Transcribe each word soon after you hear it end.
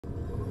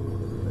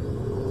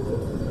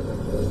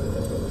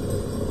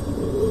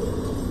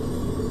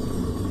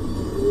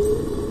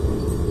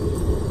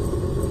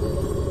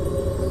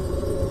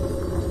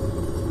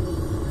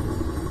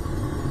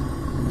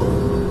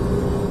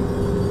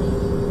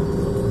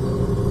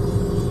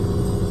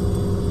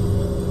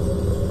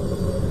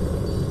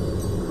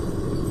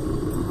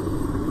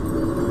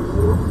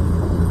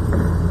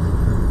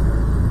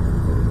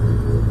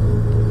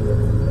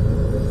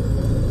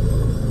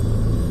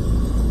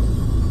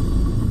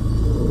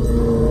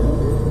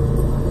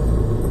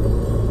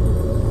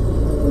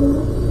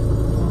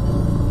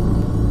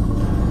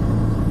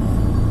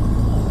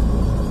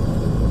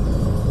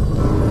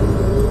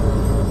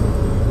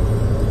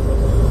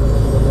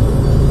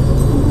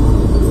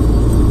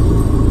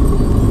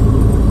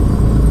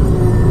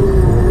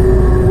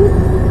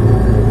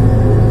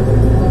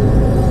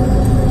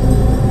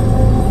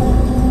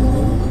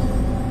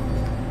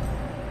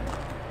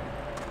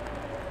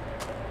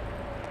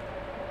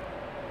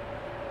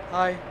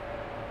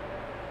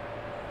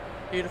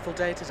Beautiful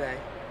day today.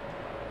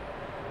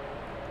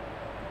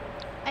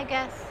 I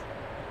guess.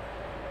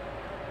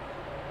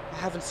 I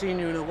haven't seen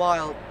you in a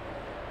while.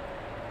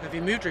 Have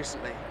you moved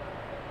recently?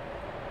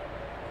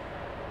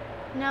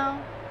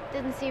 No,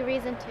 didn't see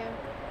reason to.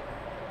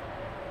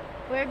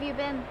 Where have you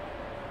been?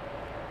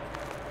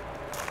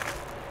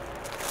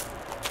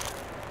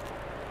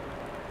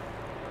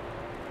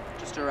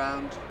 Just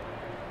around.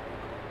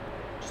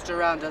 Just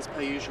around as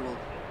per usual.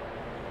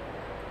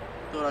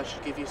 Thought I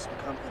should give you some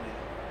company.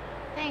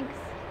 Thanks.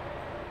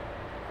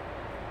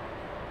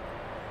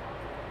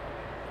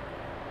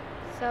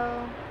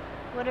 So,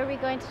 what are we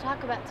going to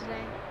talk about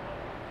today?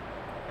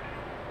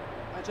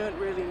 I don't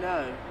really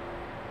know.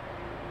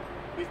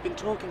 We've been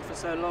talking for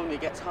so long,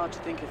 it gets hard to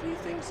think of new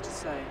things to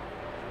say.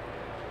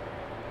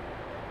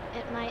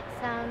 It might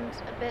sound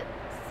a bit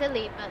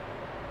silly, but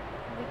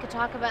we could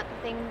talk about the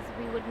things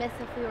we would miss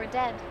if we were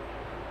dead.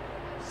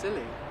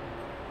 Silly?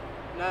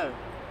 No,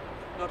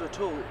 not at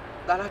all.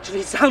 That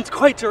actually sounds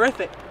quite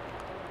terrific.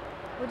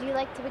 Would you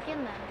like to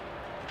begin then?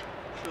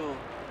 Sure.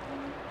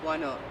 Why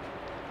not?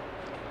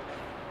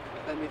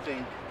 Let me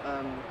think.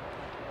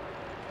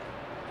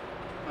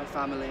 My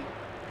family,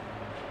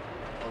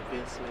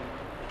 obviously.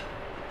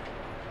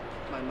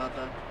 My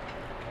mother.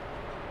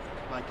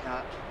 My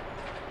cat.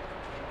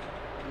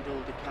 And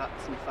all the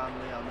cats and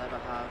family I'll never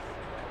have.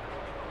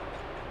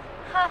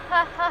 Ha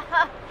ha ha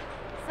ha!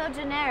 So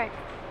generic.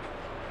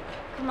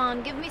 Come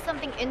on, give me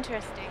something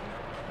interesting.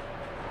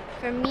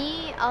 For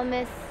me, I'll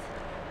miss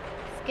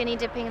skinny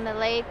dipping in the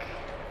lake,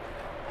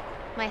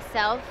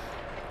 myself,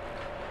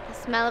 the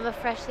smell of a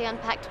freshly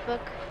unpacked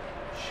book.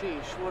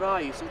 Sheesh, what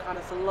are you, some kind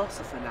of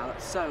philosopher now?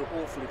 That's so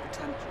awfully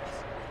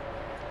pretentious.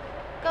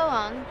 Go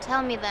on,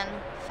 tell me then,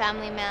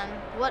 family man,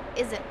 what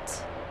is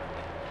it?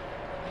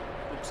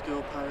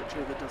 Obscure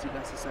poetry that doesn't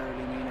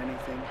necessarily mean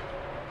anything.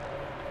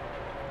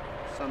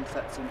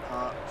 Sunsets in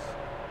parks.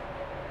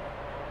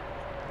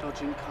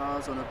 Dodging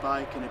cars on a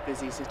bike in a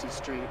busy city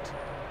street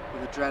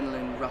with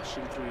adrenaline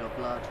rushing through your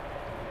blood.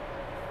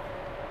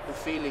 The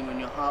feeling when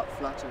your heart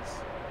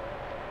flutters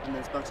and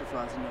there's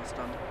butterflies in your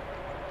stomach.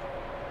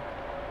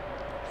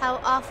 How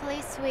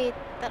awfully sweet.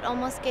 That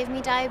almost gave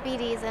me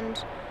diabetes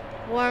and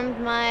warmed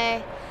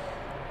my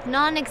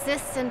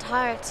non-existent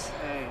heart.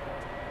 Hey,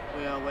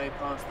 we are way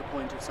past the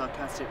point of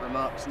sarcastic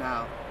remarks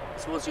now.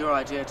 This was your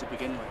idea to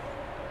begin with.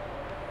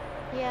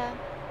 Yeah.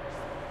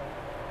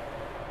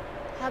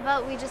 How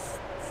about we just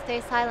stay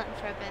silent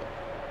for a bit?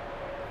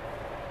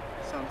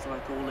 Sounds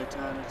like all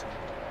eternity.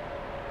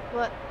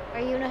 What, are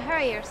you in a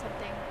hurry or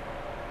something?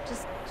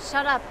 Just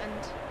shut up and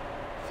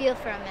feel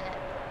for a minute.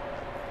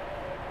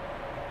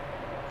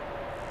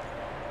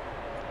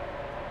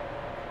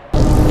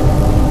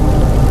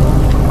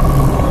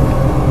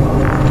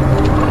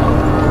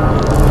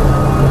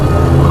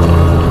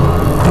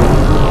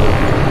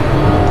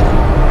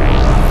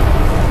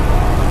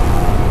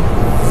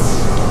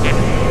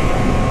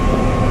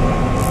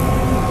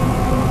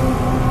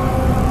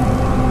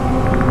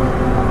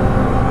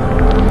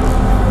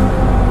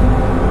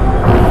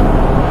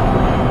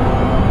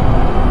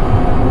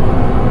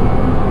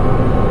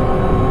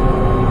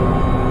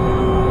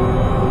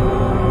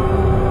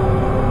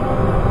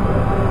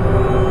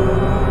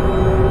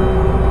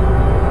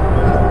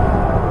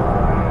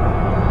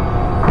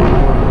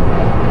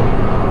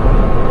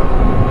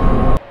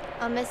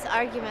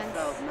 Arguments,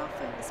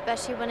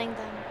 especially winning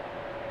them.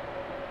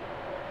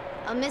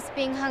 I'll miss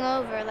being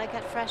hungover like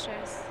at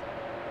Fresher's.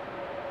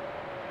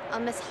 I'll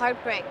miss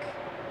heartbreak,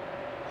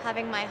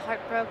 having my heart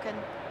broken.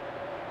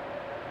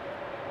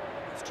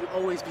 Must you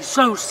always be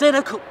so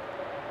cynical?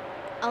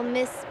 I'll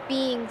miss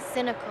being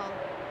cynical.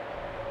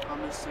 I'll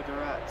miss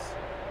cigarettes.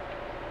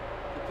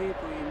 The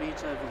people you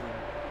meet over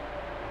them.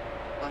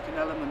 Like an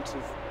element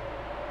of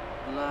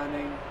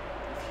learning,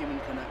 of human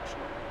connection.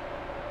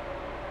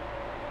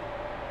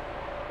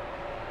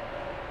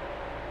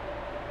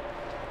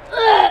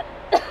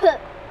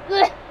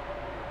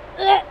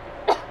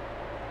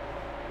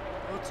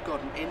 What's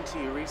gotten into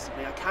you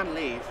recently? I can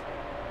leave.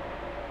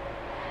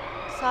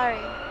 Sorry,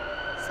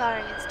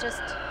 it's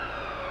just...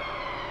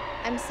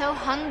 I'm so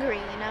hungry,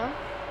 you know?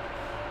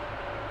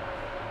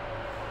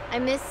 I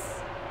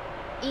miss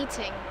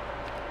eating.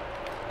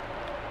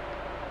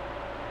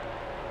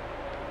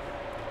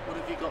 What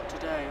have you got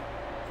today?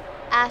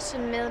 Ash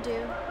and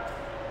mildew,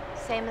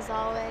 same as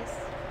always.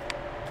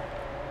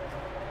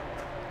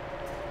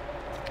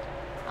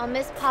 I'll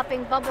miss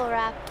popping bubble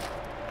wrap.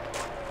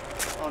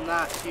 On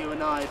that, you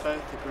and I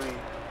both agree.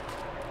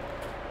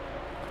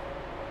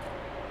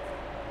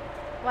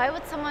 Why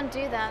would someone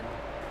do that?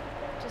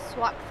 Just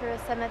walk through a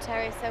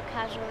cemetery so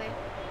casually.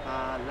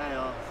 Lay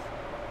off.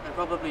 They're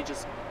probably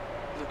just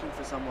looking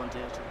for someone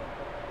dear to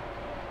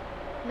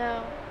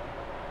them.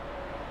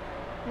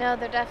 No,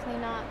 they're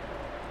definitely not.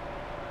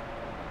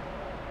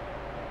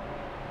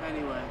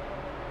 Anyway,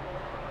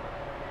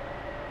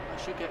 I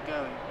should get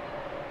going.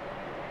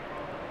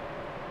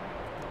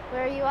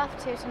 Where are you off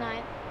to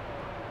tonight?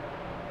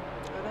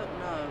 I don't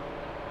know.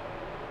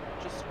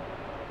 Just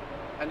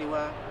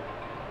anywhere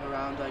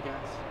around, I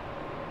guess.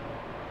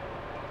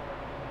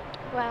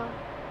 Well,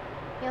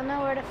 you'll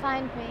know where to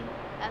find me,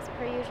 as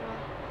per usual.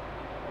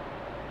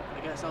 I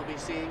guess I'll be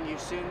seeing you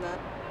soon then?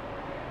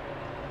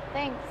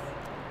 Thanks.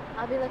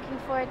 I'll be looking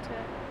forward to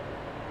it.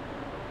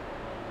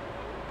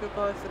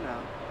 Goodbye for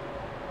now.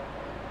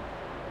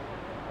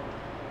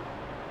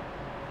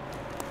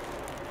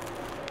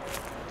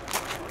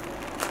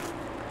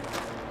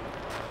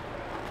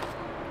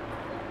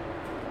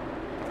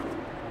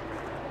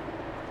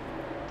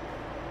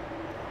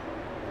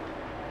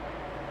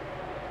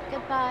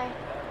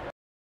 Goodbye.